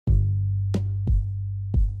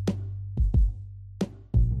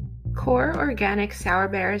Core Organic Sour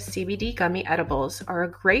Bears CBD gummy edibles are a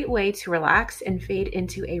great way to relax and fade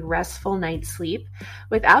into a restful night's sleep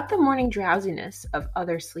without the morning drowsiness of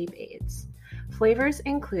other sleep aids. Flavors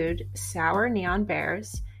include sour neon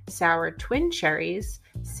bears, sour twin cherries,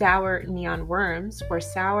 sour neon worms, or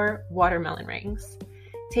sour watermelon rings.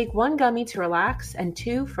 Take one gummy to relax and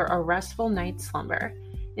two for a restful night's slumber.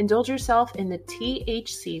 Indulge yourself in the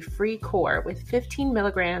THC-free core with 15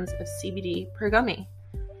 milligrams of CBD per gummy.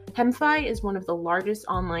 HempFi is one of the largest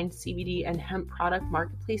online CBD and hemp product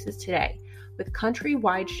marketplaces today, with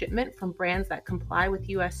countrywide shipment from brands that comply with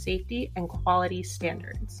U.S. safety and quality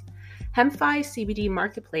standards. HempFi CBD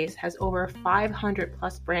Marketplace has over 500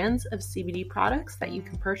 plus brands of CBD products that you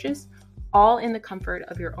can purchase, all in the comfort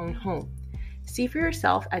of your own home. See for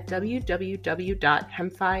yourself at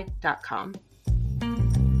www.hempfi.com.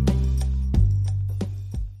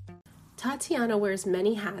 Tatiana wears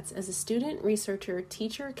many hats as a student, researcher,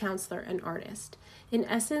 teacher, counselor, and artist. In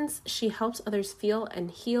essence, she helps others feel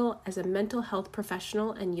and heal as a mental health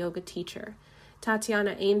professional and yoga teacher.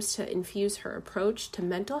 Tatiana aims to infuse her approach to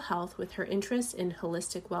mental health with her interest in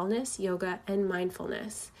holistic wellness, yoga, and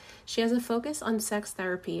mindfulness. She has a focus on sex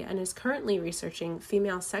therapy and is currently researching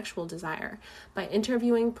female sexual desire by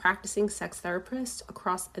interviewing practicing sex therapists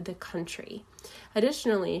across the country.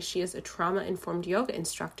 Additionally, she is a trauma-informed yoga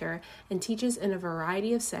instructor and teaches in a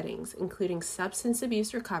variety of settings, including substance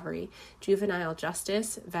abuse recovery, juvenile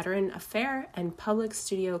justice, veteran affair, and public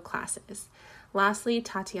studio classes. Lastly,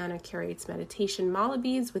 Tatiana curates meditation mala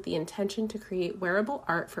beads with the intention to create wearable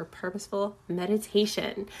art for purposeful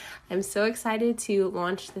meditation. I'm so excited to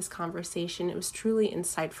launch this conversation. It was truly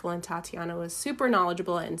insightful, and Tatiana was super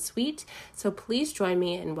knowledgeable and sweet. So please join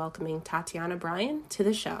me in welcoming Tatiana Bryan to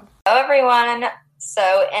the show. Hello, everyone.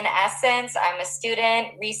 So in essence, I'm a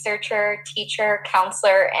student, researcher, teacher,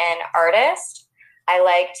 counselor, and artist. I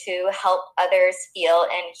like to help others feel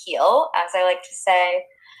and heal, as I like to say.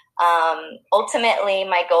 Ultimately,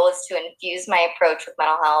 my goal is to infuse my approach with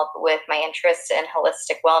mental health with my interest in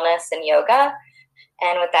holistic wellness and yoga.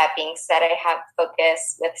 And with that being said, I have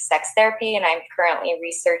focus with sex therapy, and I'm currently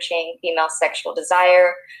researching female sexual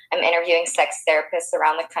desire. I'm interviewing sex therapists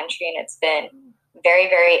around the country, and it's been very,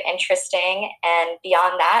 very interesting. And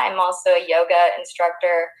beyond that, I'm also a yoga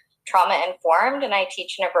instructor, trauma-informed, and I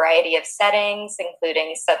teach in a variety of settings,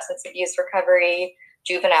 including substance abuse recovery,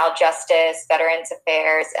 juvenile justice, veterans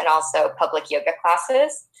affairs, and also public yoga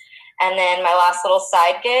classes. And then my last little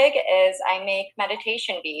side gig is I make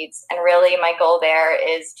meditation beads. And really my goal there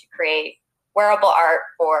is to create wearable art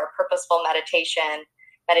for purposeful meditation.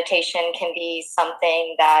 Meditation can be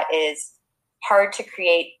something that is hard to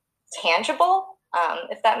create tangible,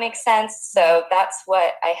 if that makes sense. So that's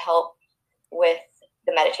what I help with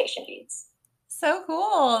the meditation beads. So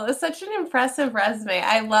cool. It's such an impressive resume.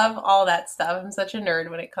 I love all that stuff. I'm such a nerd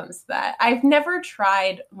when it comes to that. I've never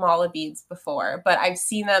tried mala beads before, but I've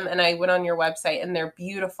seen them and I went on your website and they're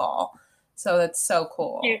beautiful. So that's so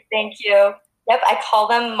cool. Thank you. Yep, I call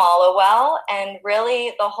them mala well. And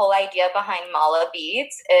really the whole idea behind mala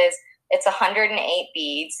beads is it's 108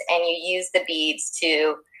 beads and you use the beads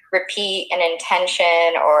to repeat an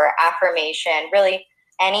intention or affirmation, really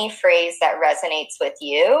any phrase that resonates with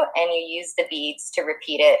you, and you use the beads to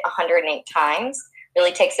repeat it 108 times.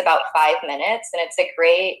 Really takes about 5 minutes, and it's a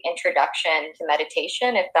great introduction to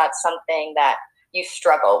meditation if that's something that you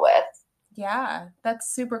struggle with. Yeah,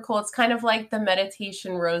 that's super cool. It's kind of like the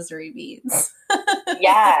meditation rosary beads.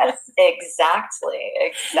 Yes,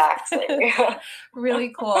 exactly.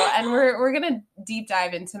 Really cool. And we're going to deep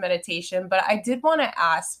dive into meditation, but I did want to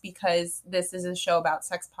ask, because this is a show about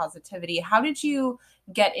sex positivity, how did you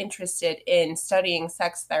get interested in studying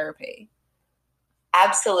sex therapy?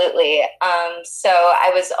 Absolutely. So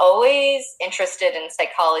I was always interested in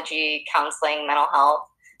psychology, counseling, mental health,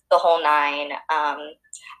 the whole nine.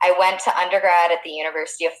 I went to undergrad at the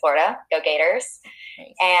University of Florida, go Gators.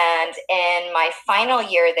 Nice. And in my final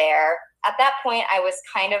year there, at that point, I was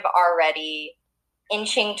kind of already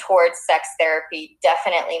inching towards sex therapy,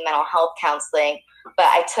 definitely mental health counseling. But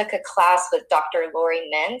I took a class with Dr. Lori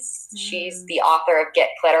Mintz. She's the author of Get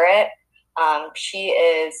Clitorate. She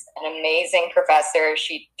is an amazing professor.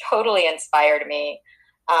 She totally inspired me.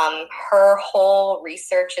 Her whole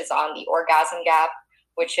research is on the orgasm gap,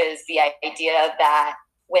 which is the idea that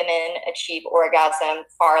women achieve orgasm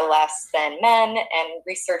far less than men, and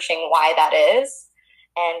researching why that is.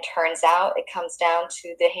 And turns out it comes down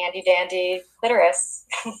to the handy-dandy clitoris.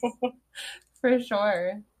 For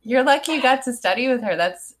sure. You're lucky you got to study with her.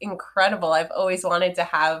 That's incredible. I've always wanted to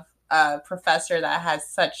have a professor that has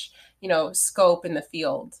such, scope in the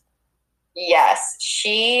field. Yes,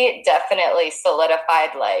 she definitely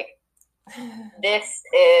solidified this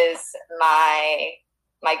is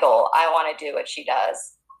my goal. I want to do what she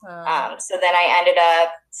does. So then I ended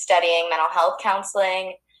up studying mental health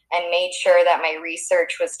counseling and made sure that my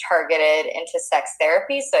research was targeted into sex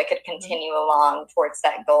therapy so I could continue along towards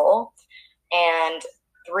that goal. And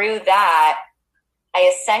through that,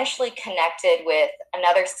 I essentially connected with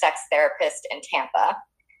another sex therapist in Tampa.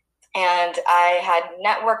 And I had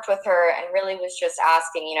networked with her and really was just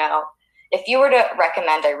asking, if you were to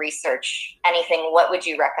recommend I research anything, what would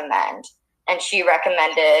you recommend? And she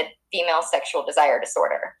recommended female sexual desire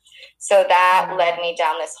disorder. So that led me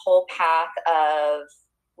down this whole path of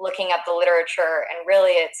looking up the literature, and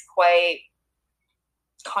really it's quite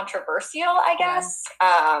controversial, I guess.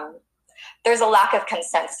 There's a lack of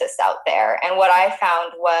consensus out there. And what I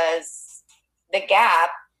found was the gap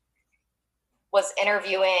was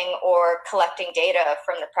interviewing or collecting data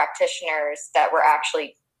from the practitioners that were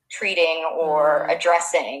actually treating or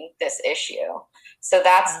addressing this issue. So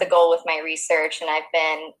that's the goal with my research. And I've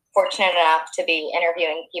been fortunate enough to be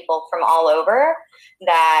interviewing people from all over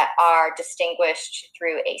that are distinguished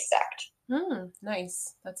through ASECT.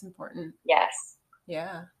 Nice. That's important. Yes.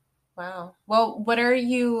 Yeah. Wow. Well,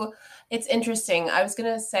 it's interesting. I was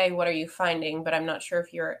going to say, what are you finding? But I'm not sure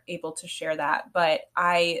if you're able to share that. But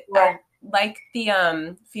I like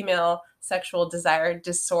the female sexual desire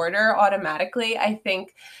disorder automatically. I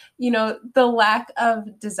think, the lack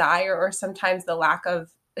of desire or sometimes the lack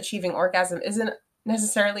of achieving orgasm isn't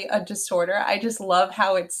necessarily a disorder. I just love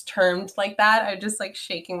how it's termed like that. I'm just like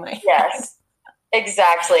shaking my head. Yes.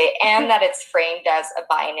 Exactly. And that it's framed as a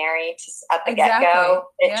binary at the get-go.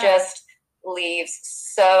 It just leaves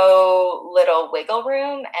so little wiggle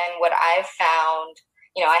room. And what I've found,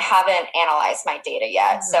 I haven't analyzed my data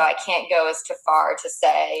yet, so I can't go as too far to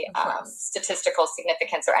say statistical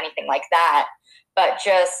significance or anything like that. But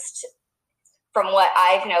just from what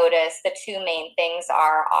I've noticed, the two main things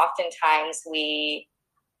are oftentimes we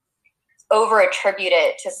over-attribute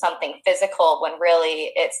it to something physical when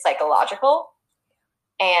really it's psychological.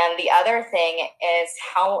 And the other thing is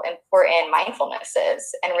how important mindfulness is,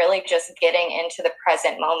 and really just getting into the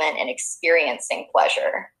present moment and experiencing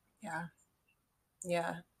pleasure.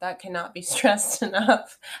 Yeah, that cannot be stressed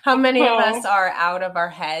enough. How many of us are out of our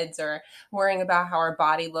heads or worrying about how our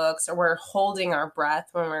body looks, or we're holding our breath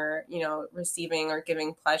when we're, receiving or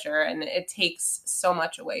giving pleasure, and it takes so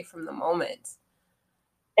much away from the moment.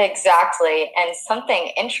 Exactly. And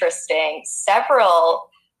something interesting, several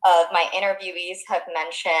of my interviewees have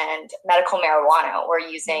mentioned medical marijuana or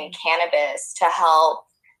using cannabis to help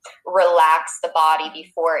relax the body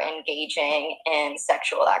before engaging in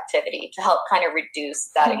sexual activity, to help kind of reduce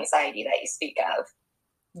that anxiety that you speak of.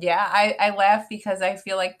 Yeah, I laugh because I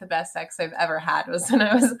feel like the best sex I've ever had was when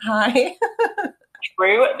I was high.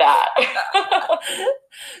 True that.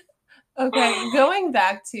 Okay, going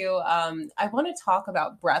back to, I want to talk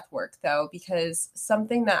about breath work though, because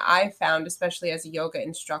something that I found, especially as a yoga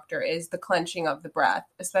instructor, is the clenching of the breath,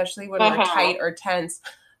 especially when we're tight or tense.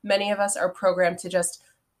 Many of us are programmed to just,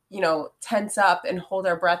 tense up and hold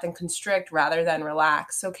our breath and constrict rather than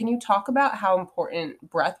relax. So can you talk about how important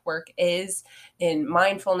breath work is in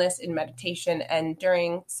mindfulness, in meditation, and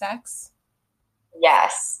during sex?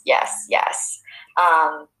 Yes.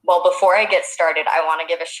 Well, before I get started, I want to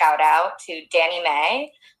give a shout out to Danny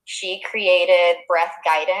May. She created breath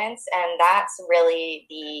guidance, and that's really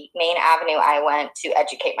the main avenue I went to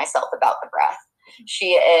educate myself about the breath.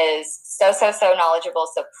 She is so knowledgeable.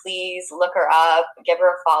 So please look her up, give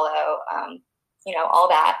her a follow, all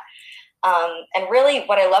that. And really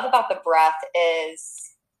what I love about the breath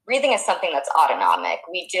is breathing is something that's autonomic.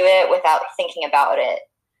 We do it without thinking about it,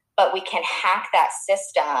 but we can hack that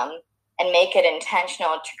system and make it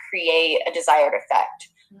intentional to create a desired effect.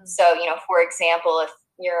 So, for example, if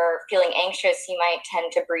you're feeling anxious, you might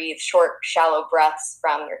tend to breathe short, shallow breaths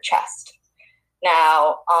from your chest.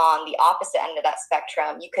 Now, on the opposite end of that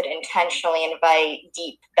spectrum, you could intentionally invite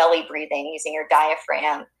deep belly breathing using your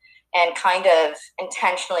diaphragm and kind of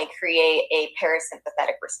intentionally create a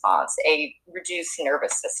parasympathetic response, a reduced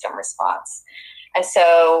nervous system response. And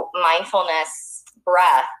so mindfulness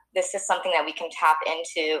breath, this is something that we can tap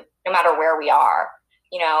into no matter where we are.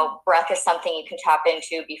 Breath is something you can tap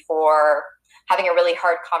into before having a really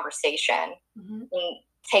hard conversation. And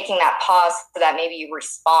taking that pause so that maybe you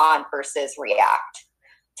respond versus react.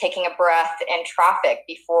 Taking a breath in traffic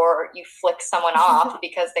before you flick someone off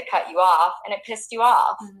because they cut you off and it pissed you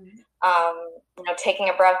off. Taking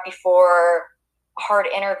a breath before a hard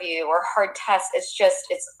interview or hard test.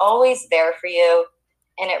 It's always there for you.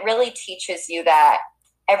 And it really teaches you that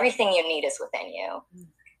everything you need is within you.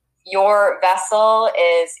 Your vessel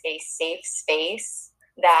is a safe space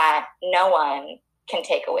that no one can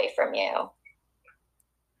take away from you.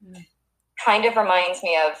 Kind of reminds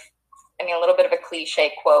me of, I mean, a little bit of a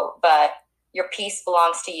cliche quote, but your peace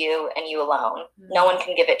belongs to you and you alone. No one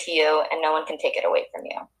can give it to you and no one can take it away from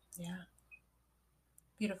you. Yeah.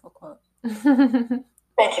 Beautiful quote.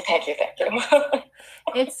 Thank you.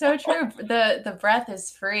 It's so true. The breath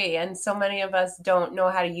is free, and so many of us don't know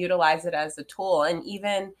how to utilize it as a tool. And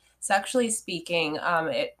even sexually speaking,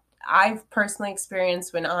 I've personally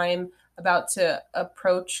experienced when I'm about to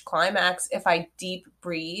approach climax, if I deep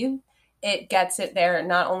breathe, it gets it there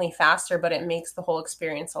not only faster, but it makes the whole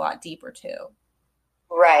experience a lot deeper too.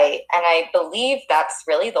 Right. And I believe that's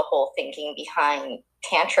really the whole thinking behind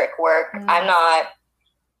tantric work. I'm not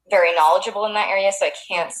very knowledgeable in that area, so I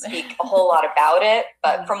can't speak a whole lot about it.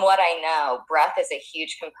 But from what I know, breath is a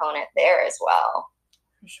huge component there as well.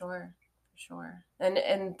 For sure.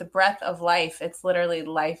 And the breath of life, it's literally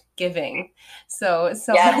life-giving. So yes.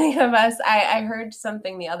 Many of us, I heard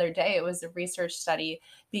something the other day, it was a research study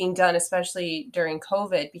being done, especially during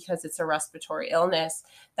COVID, because it's a respiratory illness,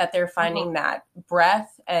 that they're finding that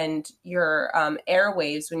breath and your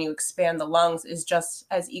airwaves, when you expand the lungs, is just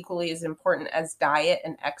as equally as important as diet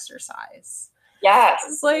and exercise. Yes.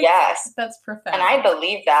 It's like, yes. That's profound. And I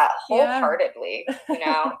believe that wholeheartedly, you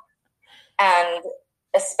know, and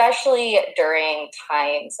especially during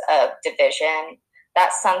times of division,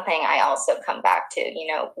 that's something I also come back to. You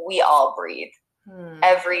know, we all breathe,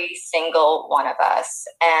 every single one of us.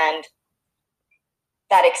 And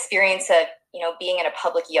that experience of, you know, being in a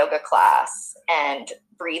public yoga class and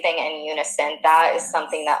breathing in unison, that is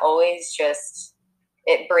something that always just,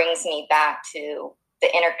 it brings me back to the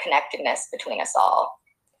interconnectedness between us all.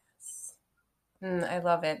 I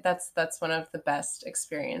love it. That's one of the best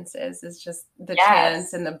experiences, is just the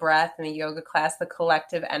chants and the breath and the yoga class, the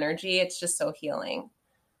collective energy. It's just so healing.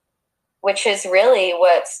 Which is really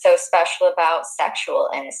what's so special about sexual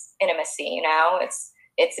intimacy, you know? It's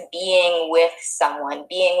being with someone,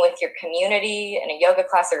 being with your community in a yoga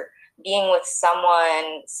class, or being with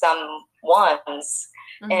someone's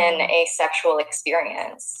in a sexual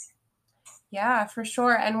experience. Yeah, for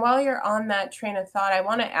sure. And while you're on that train of thought, I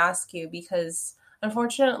want to ask you, because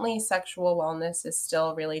unfortunately, sexual wellness is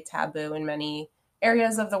still really taboo in many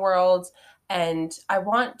areas of the world. And I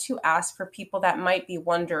want to ask for people that might be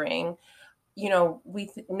wondering, you know, we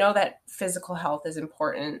know that physical health is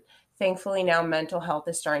important. Thankfully, now mental health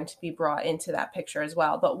is starting to be brought into that picture as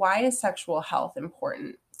well. But why is sexual health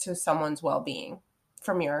important to someone's well-being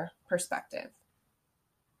from your perspective?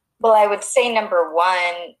 Well, I would say number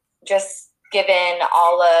one, just given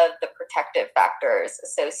all of the protective factors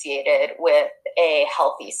associated with a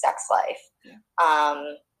healthy sex life.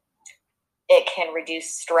 It can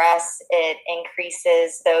reduce stress. It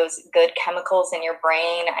increases those good chemicals in your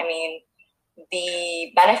brain. I mean,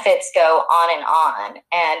 the benefits go on and on.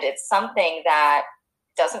 And it's something that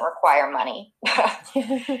doesn't require money.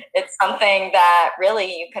 It's something that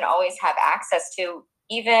really you can always have access to,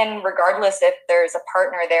 even regardless if there's a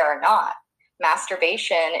partner there or not.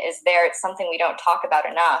 Masturbation is there. It's something we don't talk about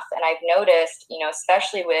enough. And I've noticed, you know,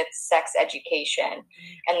 especially with sex education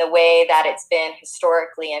and the way that it's been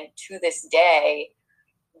historically and to this day,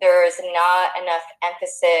 there's not enough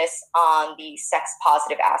emphasis on the sex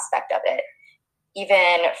positive aspect of it.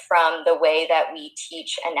 Even from the way that we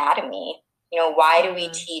teach anatomy, you know, why do we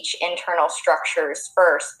teach internal structures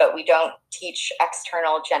first, but we don't teach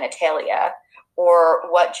external genitalia,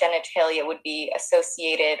 or what genitalia would be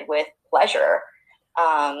associated with pleasure?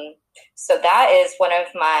 So that is one of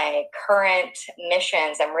my current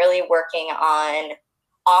missions. I'm really working on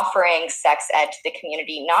offering sex ed to the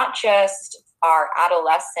community, not just our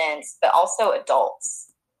adolescents, but also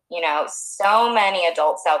adults. You know, so many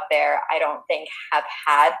adults out there, I don't think, have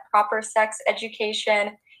had proper sex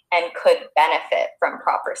education and could benefit from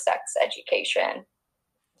proper sex education.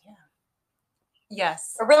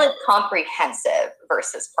 Yes. Or really comprehensive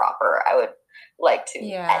versus proper. I would like to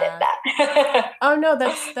edit that. Oh, no,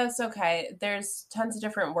 that's okay. There's tons of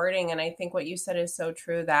different wording. And I think what you said is so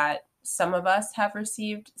true, that some of us have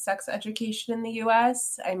received sex education in the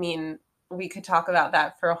US. I mean, we could talk about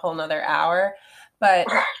that for a whole nother hour. But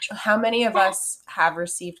how many of us have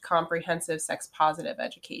received comprehensive sex positive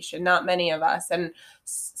education? Not many of us. And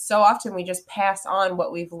so often we just pass on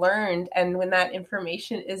what we've learned. And when that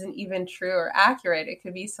information isn't even true or accurate, it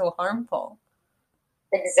could be so harmful.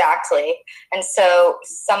 Exactly. And so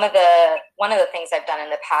one of the things I've done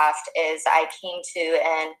in the past is I came to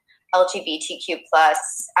an LGBTQ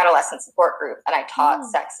plus adolescent support group, and I taught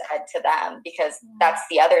sex ed to them, because that's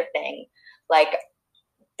the other thing. Like,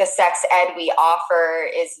 the sex ed we offer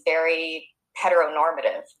is very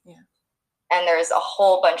heteronormative. And there's a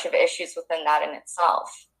whole bunch of issues within that in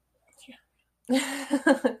itself.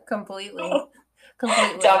 Completely.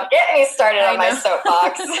 Don't get me started on my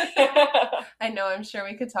soapbox. I know. I'm sure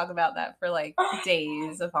we could talk about that for like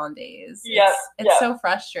days upon days. Yep, it's so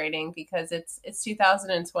frustrating because it's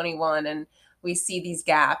 2021 and we see these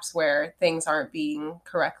gaps where things aren't being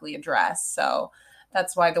correctly addressed. So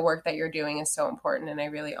that's why the work that you're doing is so important, and I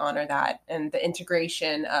really honor that. And the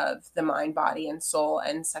integration of the mind, body, and soul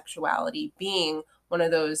and sexuality being one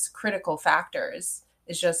of those critical factors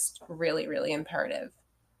is just really, really imperative.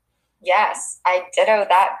 Yes, I ditto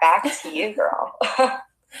that back to you, girl.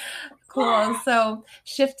 Cool. So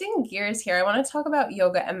shifting gears here, I want to talk about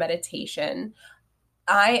yoga and meditation.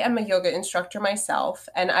 I am a yoga instructor myself,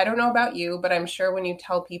 and I don't know about you, but I'm sure when you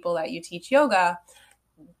tell people that you teach yoga,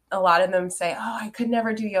 a lot of them say, oh, I could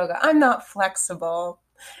never do yoga. I'm not flexible.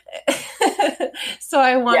 So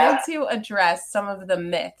I wanted to address some of the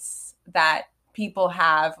myths that people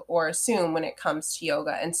have or assume when it comes to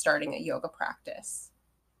yoga and starting a yoga practice.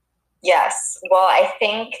 Yes. Well, I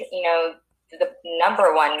think, the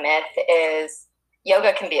number one myth is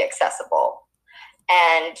yoga can be accessible.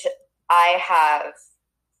 And I have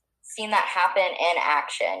seen that happen in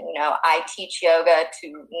action. I teach yoga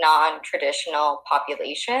to non-traditional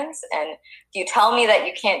populations. And if you tell me that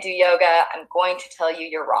you can't do yoga, I'm going to tell you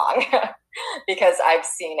you're wrong. Because I've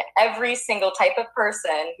seen every single type of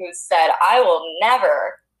person who said, I will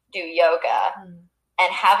never do yoga,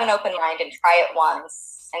 and have an open mind and try it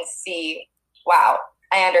once and see, wow,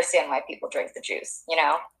 I understand why people drink the juice.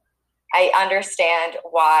 I understand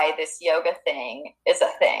why this yoga thing is a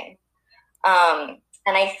thing.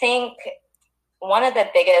 And I think one of the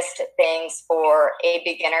biggest things for a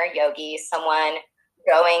beginner yogi, someone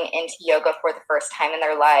going into yoga for the first time in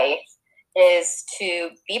their life, is to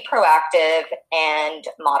be proactive and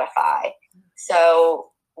modify.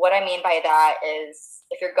 So what I mean by that is,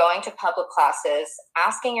 if you're going to public classes,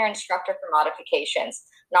 asking your instructor for modifications,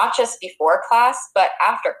 not just before class, but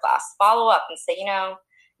after class. Follow up and say,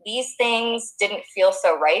 these things didn't feel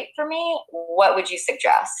so right for me. What would you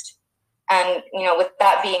suggest? And, with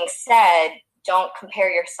that being said, don't compare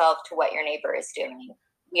yourself to what your neighbor is doing.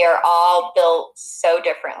 We are all built so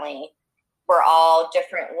differently. We're all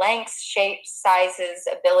different lengths, shapes, sizes,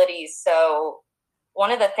 abilities. So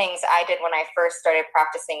one of the things I did when I first started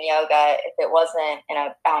practicing yoga, if it wasn't in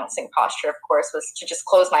a balancing posture, of course, was to just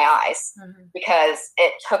close my eyes, because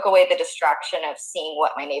it took away the distraction of seeing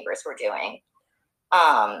what my neighbors were doing.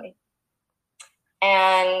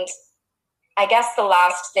 And I guess the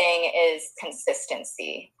last thing is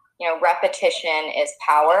consistency. Repetition is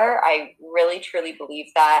power. I really, truly believe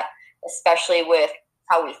that, especially with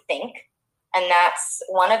how we think. And that's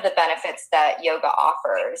one of the benefits that yoga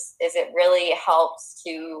offers, is it really helps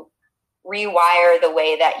to rewire the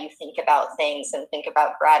way that you think about things and think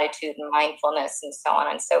about gratitude and mindfulness and so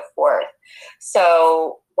on and so forth.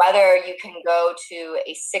 So whether you can go to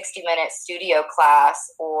a 60-minute studio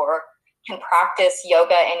class or can practice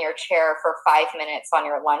yoga in your chair for 5 minutes on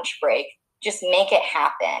your lunch break, just make it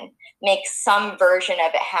happen. Make some version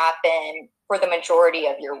of it happen for the majority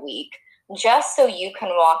of your week, just so you can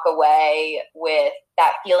walk away with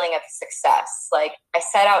that feeling of success. Like, I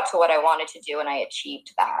set out to what I wanted to do and I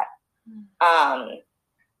achieved that.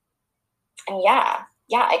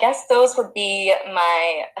 And I guess those would be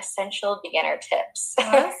my essential beginner tips.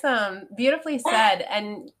 Awesome. Beautifully said.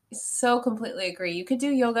 And so completely agree. You could do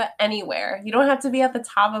yoga anywhere. You don't have to be at the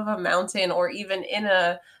top of a mountain or even in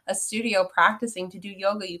a studio practicing to do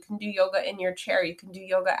yoga. You can do yoga in your chair. You can do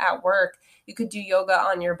yoga at work. You could do yoga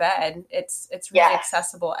on your bed. It's really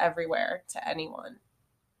accessible everywhere to anyone.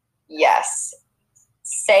 Yes.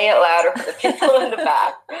 Say it louder for the people in the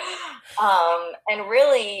back. And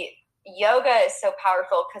really, yoga is so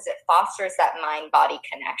powerful because it fosters that mind-body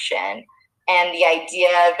connection, and the idea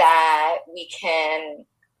that we can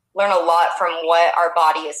learn a lot from what our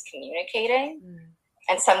body is communicating.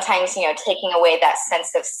 And sometimes, taking away that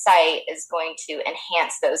sense of sight is going to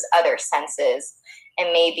enhance those other senses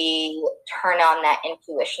and maybe turn on that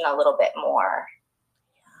intuition a little bit more.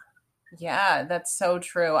 Yeah, that's so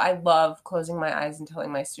true. I love closing my eyes and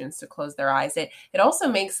telling my students to close their eyes. It also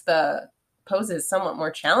makes the poses somewhat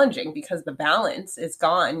more challenging because the balance is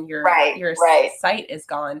gone. Your sight is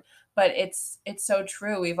gone. But it's so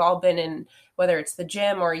true. We've all been in, whether it's the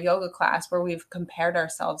gym or a yoga class, where we've compared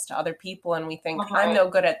ourselves to other people and we think, I'm no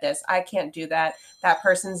good at this. I can't do that. That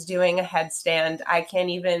person's doing a headstand. I can't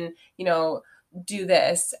even, do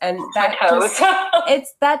this. And that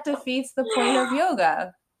that defeats the point of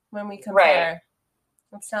yoga when we compare. Right.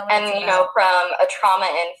 That's not what it's about. From a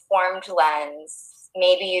trauma-informed lens,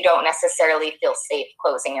 maybe you don't necessarily feel safe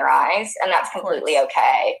closing your eyes, and that's completely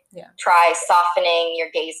okay. Yeah. Try softening your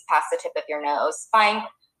gaze past the tip of your nose. Find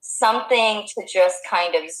something to just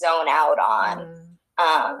kind of zone out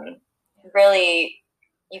on. Really,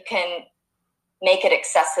 you can make it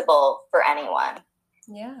accessible for anyone.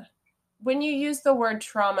 Yeah. When you use the word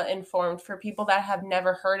trauma-informed, for people that have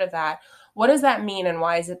never heard of that, what does that mean and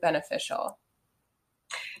why is it beneficial?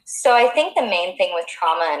 So I think the main thing with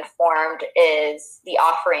trauma-informed is the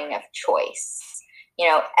offering of choice. You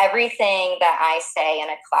know, everything that I say in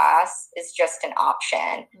a class is just an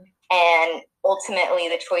option. And ultimately,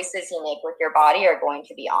 the choices you make with your body are going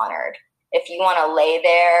to be honored. If you want to lay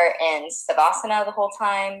there in Savasana the whole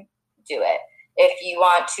time, do it. If you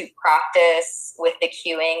want to practice with the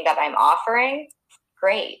cueing that I'm offering,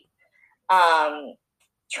 great.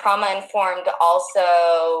 Trauma-informed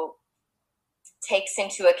also takes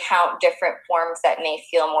into account different forms that may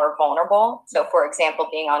feel more vulnerable. So, for example,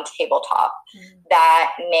 being on tabletop,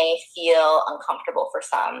 that may feel uncomfortable for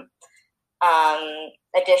some.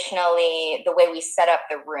 Additionally, the way we set up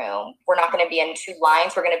the room, we're not going to be in two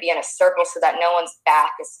lines. We're going to be in a circle so that no one's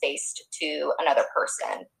back is faced to another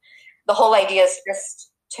person. The whole idea is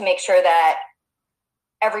just to make sure that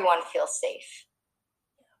everyone feels safe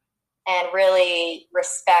and really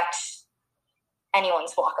respect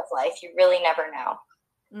anyone's walk of life. You really never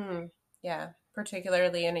know. Yeah.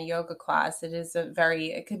 Particularly in a yoga class,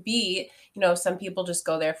 it could be, some people just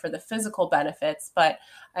go there for the physical benefits, but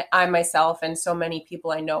I myself and so many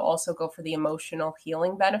people I know also go for the emotional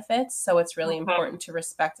healing benefits. So it's really important to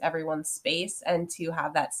respect everyone's space and to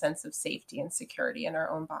have that sense of safety and security in our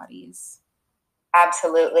own bodies.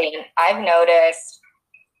 Absolutely. I've noticed,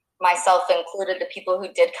 myself included, the people who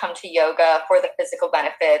did come to yoga for the physical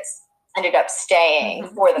benefits ended up staying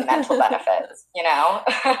for the mental benefits,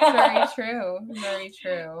 Very true. Very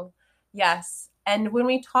true. Yes. And when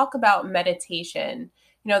we talk about meditation,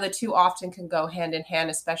 the two often can go hand in hand,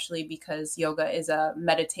 especially because yoga is a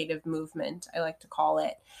meditative movement, I like to call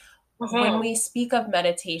it. When we speak of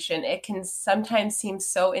meditation, it can sometimes seem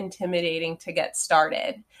so intimidating to get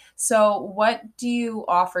started. So what do you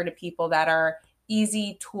offer to people that are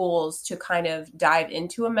easy tools to kind of dive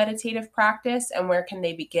into a meditative practice, and where can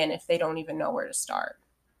they begin if they don't even know where to start?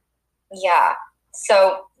 Yeah.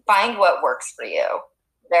 So find what works for you.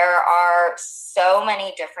 There are so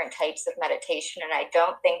many different types of meditation, and I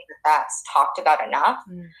don't think that that's talked about enough.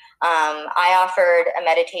 I offered a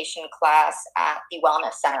meditation class at the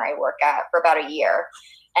wellness center I work at for about a year.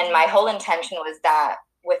 And my whole intention was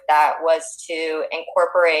to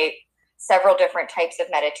incorporate several different types of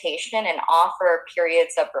meditation and offer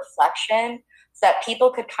periods of reflection so that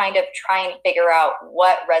people could kind of try and figure out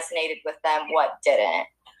what resonated with them, what didn't.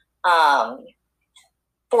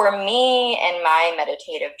 For me and my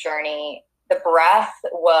meditative journey, the breath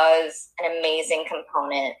was an amazing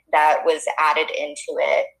component that was added into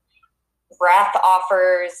it. Breath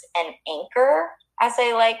offers an anchor, as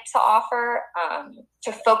I like to offer,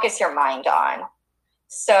 to focus your mind on.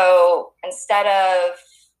 So instead of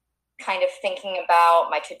kind of thinking about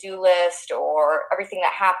my to-do list or everything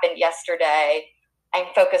that happened yesterday, I'm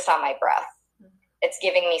focused on my breath. It's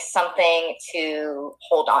giving me something to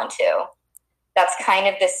hold on to. That's kind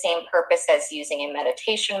of the same purpose as using a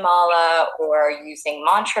meditation mala or using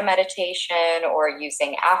mantra meditation or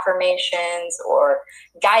using affirmations or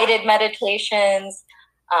guided meditations,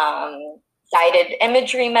 guided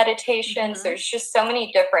imagery meditations. There's just so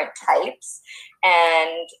many different types.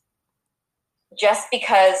 And just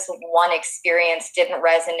because one experience didn't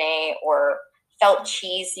resonate or felt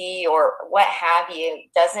cheesy or what have you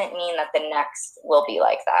doesn't mean that the next will be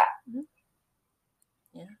like that.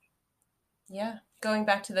 Yeah. Going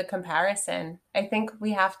back to the comparison, I think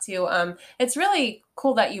we have to, it's really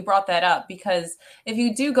cool that you brought that up, because if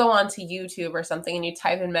you do go onto YouTube or something and you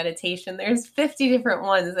type in meditation, there's 50 different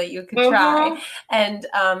ones that you could try. And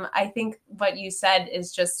I think what you said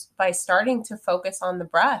is just by starting to focus on the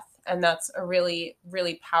breath. And that's a really,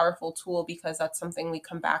 really powerful tool, because that's something we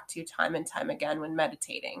come back to time and time again when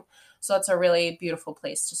meditating. So it's a really beautiful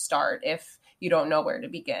place to start if you don't know where to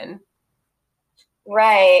begin.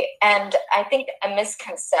 Right. And I think a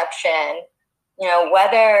misconception,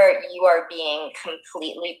 whether you are being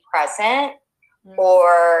completely present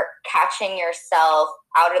or catching yourself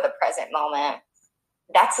out of the present moment,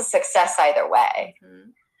 that's a success either way.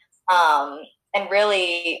 And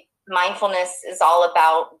really, mindfulness is all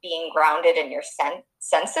about being grounded in your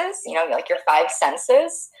senses, like your five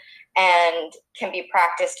senses, and can be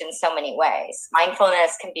practiced in so many ways.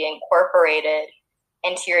 Mindfulness can be incorporated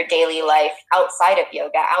into your daily life outside of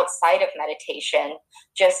yoga, outside of meditation,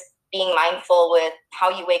 just being mindful with how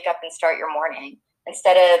you wake up and start your morning,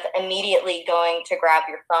 Instead of immediately going to grab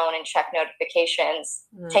your phone and check notifications,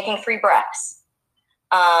 taking 3 breaths,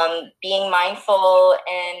 being mindful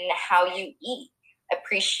in how you eat,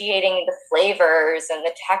 appreciating the flavors and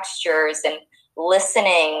the textures and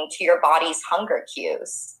listening to your body's hunger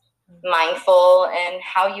cues, mindful in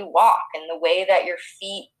how you walk and the way that your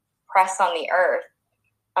feet press on the earth.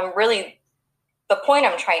 The point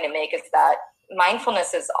I'm trying to make is that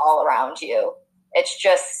mindfulness is all around you. It's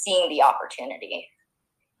just seeing the opportunity.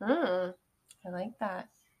 I like that.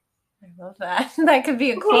 I love that. That could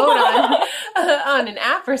be a quote on an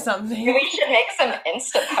app or something. We should make some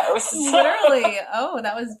Insta posts. Literally. Oh,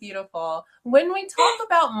 that was beautiful. When we talk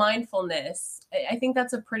about mindfulness, I think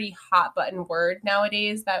that's a pretty hot button word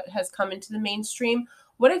nowadays that has come into the mainstream.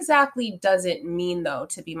 What exactly does it mean, though,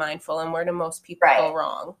 to be mindful, and where do most people go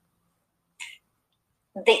wrong?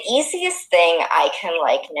 The easiest thing I can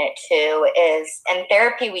liken it to is, in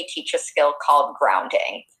therapy, we teach a skill called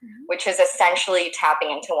grounding, which is essentially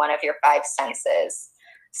tapping into one of your 5 senses.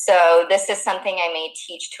 So this is something I may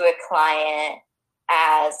teach to a client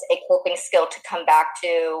as a coping skill to come back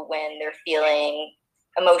to when they're feeling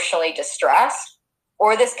emotionally distressed.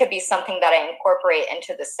 Or this could be something that I incorporate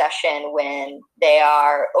into the session when they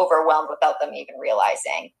are overwhelmed without them even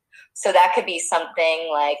realizing. So that could be something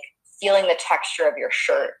like feeling the texture of your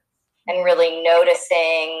shirt and really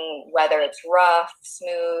noticing whether it's rough,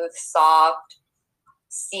 smooth, soft,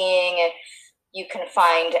 seeing if you can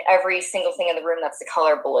find every single thing in the room that's the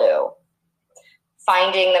color blue,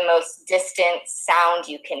 finding the most distant sound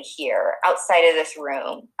you can hear outside of this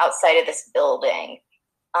room, outside of this building.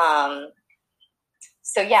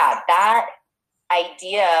 So yeah, that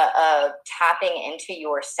idea of tapping into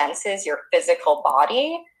your senses, your physical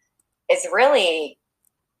body, is really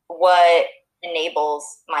what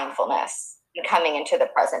enables mindfulness and coming into the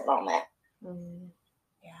present moment.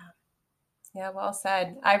 Yeah, well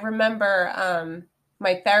said. I remember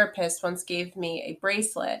my therapist once gave me a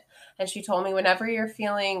bracelet, and she told me whenever you're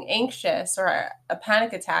feeling anxious or a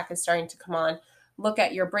panic attack is starting to come on, look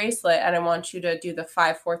at your bracelet, and I want you to do the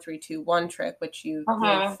 5, 4, 3, 2, 1 trick, which you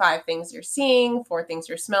give 5 things you're seeing, 4 things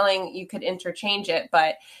you're smelling. You could interchange it,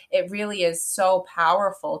 but it really is so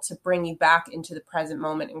powerful to bring you back into the present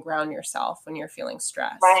moment and ground yourself when you're feeling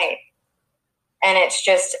stressed. Right. And it's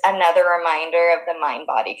just another reminder of the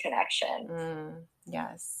mind-body connection.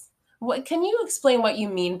 Yes. What can you explain what you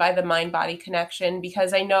mean by the mind-body connection?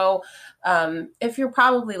 Because I know if you're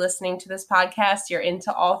probably listening to this podcast, you're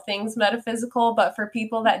into all things metaphysical, but for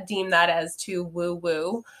people that deem that as too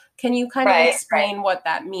woo-woo, can you kind of explain what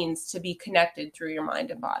that means to be connected through your mind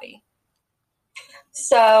and body?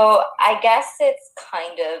 So I guess it's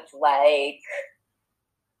kind of like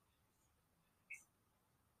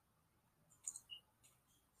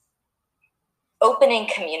opening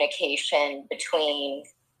communication between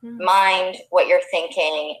mind, what you're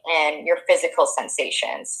thinking, and your physical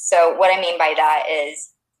sensations. So what I mean by that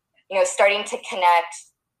is, starting to connect,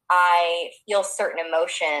 I feel certain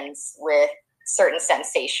emotions with certain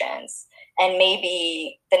sensations. And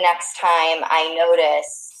maybe the next time I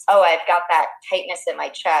notice, oh, I've got that tightness in my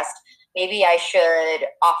chest, maybe I should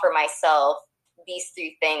offer myself these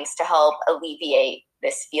 3 things to help alleviate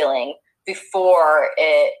this feeling before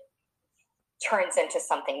it turns into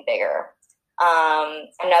something bigger.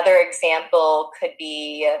 Another example could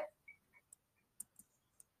be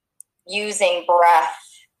using breath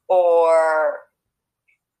or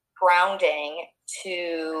grounding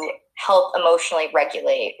to help emotionally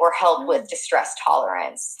regulate or help with distress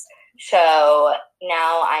tolerance. So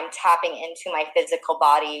now I'm tapping into my physical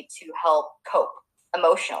body to help cope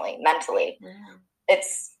emotionally, mentally.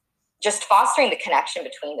 It's just fostering the connection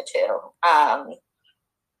between the two.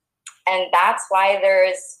 And that's why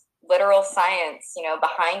there's literal science,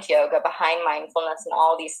 behind yoga, behind mindfulness, and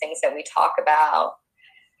all these things that we talk about.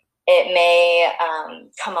 It may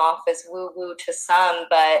come off as woo-woo to some,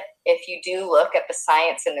 but if you do look at the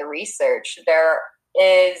science and the research, there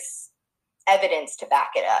is evidence to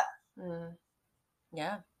back it up.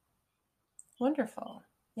 Yeah. Wonderful.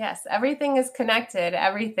 Yes, everything is connected.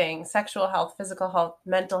 Everything. Sexual health, physical health,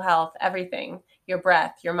 mental health, everything. Your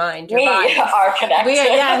breath, your mind, your body. We are connected.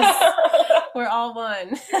 Yes. We're all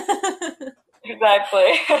one.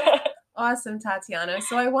 Exactly. Awesome, Tatiana.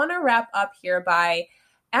 So I want to wrap up here by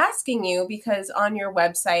asking you, because on your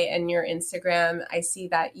website and your Instagram, I see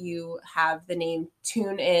that you have the name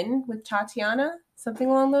Tune In with Tatiana, something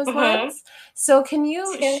along those lines. So can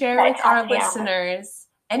you share with our listeners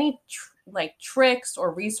any tricks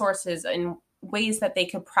or resources and ways that they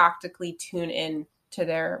could practically tune in to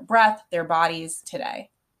their breath, their bodies today?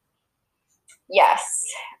 Yes.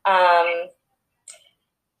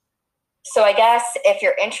 So I guess if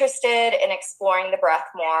you're interested in exploring the breath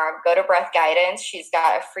more, go to Breath Guidance. She's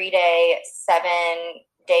got a free day,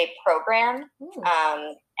 7-day program.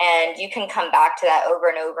 And you can come back to that over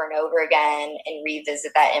and over and over again and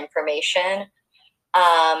revisit that information.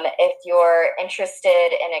 If you're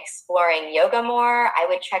interested in exploring yoga more, I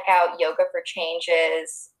would check out Yoga for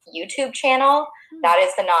Change's YouTube channel. That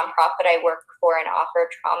is the nonprofit I work for and offer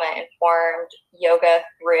trauma-informed yoga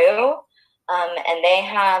through. And they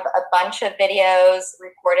have a bunch of videos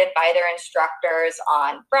recorded by their instructors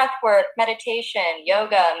on breath work, meditation,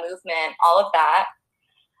 yoga, movement, all of that.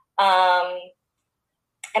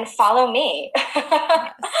 And follow me.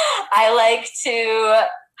 I like to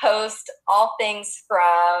post all things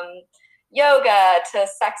from yoga to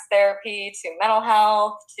sex therapy to mental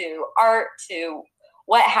health to art to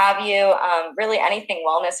what have you, really anything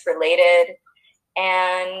wellness related.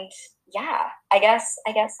 And yeah, I guess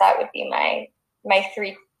that would be my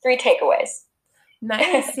three takeaways.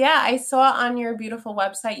 Nice. Yeah, I saw on your beautiful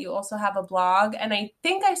website you also have a blog, and I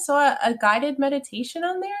think I saw a guided meditation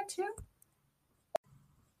on there too.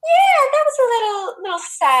 Yeah, that was a little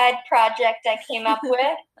side project I came up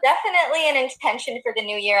with. Definitely an intention for the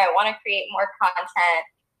new year. I want to create more content.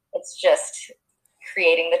 It's just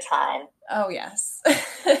creating the time. Oh, yes.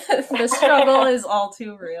 The struggle is all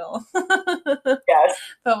too real. Yes.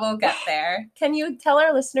 But we'll get there. Can you tell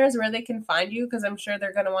our listeners where they can find you? Because I'm sure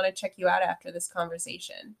they're going to want to check you out after this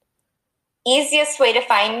conversation. Easiest way to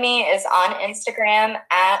find me is on Instagram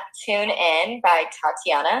at TuneIn by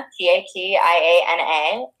Tatiana,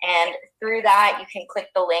 Tatiana. And through that, you can click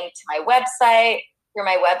the link to my website. Through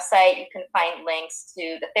my website, you can find links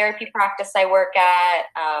to the therapy practice I work at,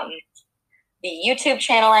 the YouTube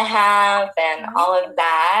channel I have, and all of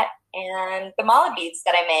that, and the mala beads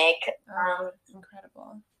that I make.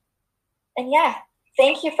 Incredible. And yeah,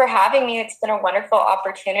 thank you for having me. It's been a wonderful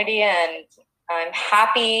opportunity, and I'm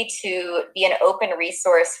happy to be an open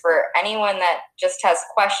resource for anyone that just has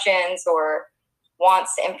questions or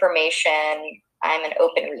wants information. I'm an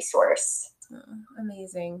open resource. Oh,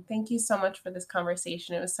 amazing. Thank you so much for this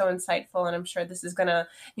conversation. It was so insightful, and I'm sure this is going to,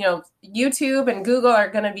 YouTube and Google are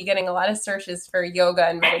going to be getting a lot of searches for yoga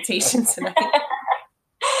and meditation tonight.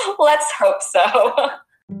 Let's hope so.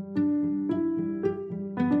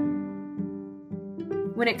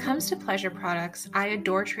 When it comes to pleasure products, I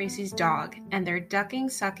adore Tracy's dog and their ducking,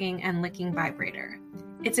 sucking, and licking vibrator.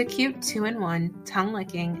 It's a cute 2-in-1 tongue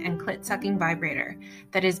licking and clit sucking vibrator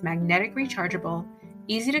that is magnetic rechargeable,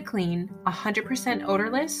 easy to clean, 100%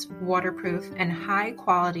 odorless, waterproof, and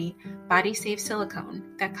high-quality body-safe silicone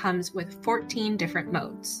that comes with 14 different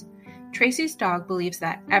modes. Tracy's dog believes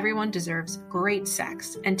that everyone deserves great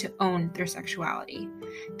sex and to own their sexuality.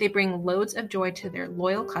 They bring loads of joy to their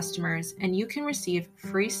loyal customers, and you can receive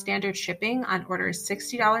free standard shipping on orders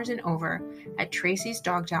 $60 and over at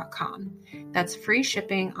tracysdog.com. That's free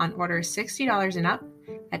shipping on orders $60 and up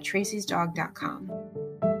at tracysdog.com.